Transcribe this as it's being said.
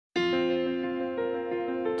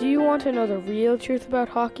Do you want to know the real truth about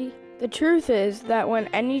hockey? The truth is that when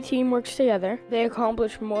any team works together, they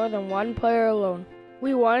accomplish more than one player alone.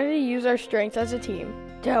 We wanted to use our strengths as a team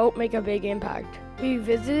to help make a big impact. We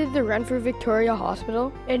visited the Renfrew Victoria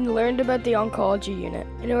Hospital and learned about the oncology unit.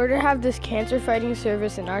 In order to have this cancer-fighting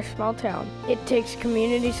service in our small town, it takes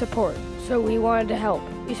community support, so we wanted to help.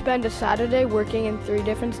 We spent a Saturday working in 3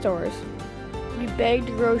 different stores. We bagged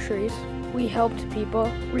groceries, we helped people,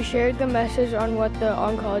 we shared the message on what the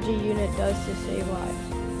oncology unit does to save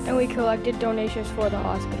lives, and we collected donations for the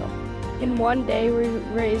hospital. In one day, we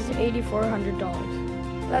raised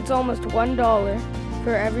 $8,400. That's almost $1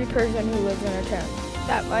 for every person who lives in our town.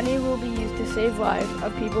 That money will be used to save lives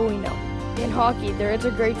of people we know. In hockey, there is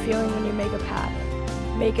a great feeling when you make a pass,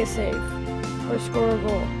 make a save, or score a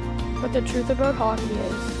goal. But the truth about hockey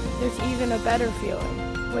is, there's even a better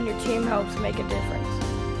feeling when your team helps make a difference.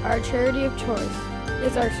 Our charity of choice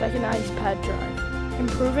is our second ice pad drive.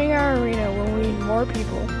 Improving our arena will mean more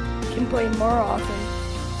people can play more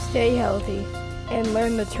often, stay healthy, and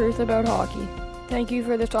learn the truth about hockey. Thank you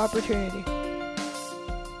for this opportunity.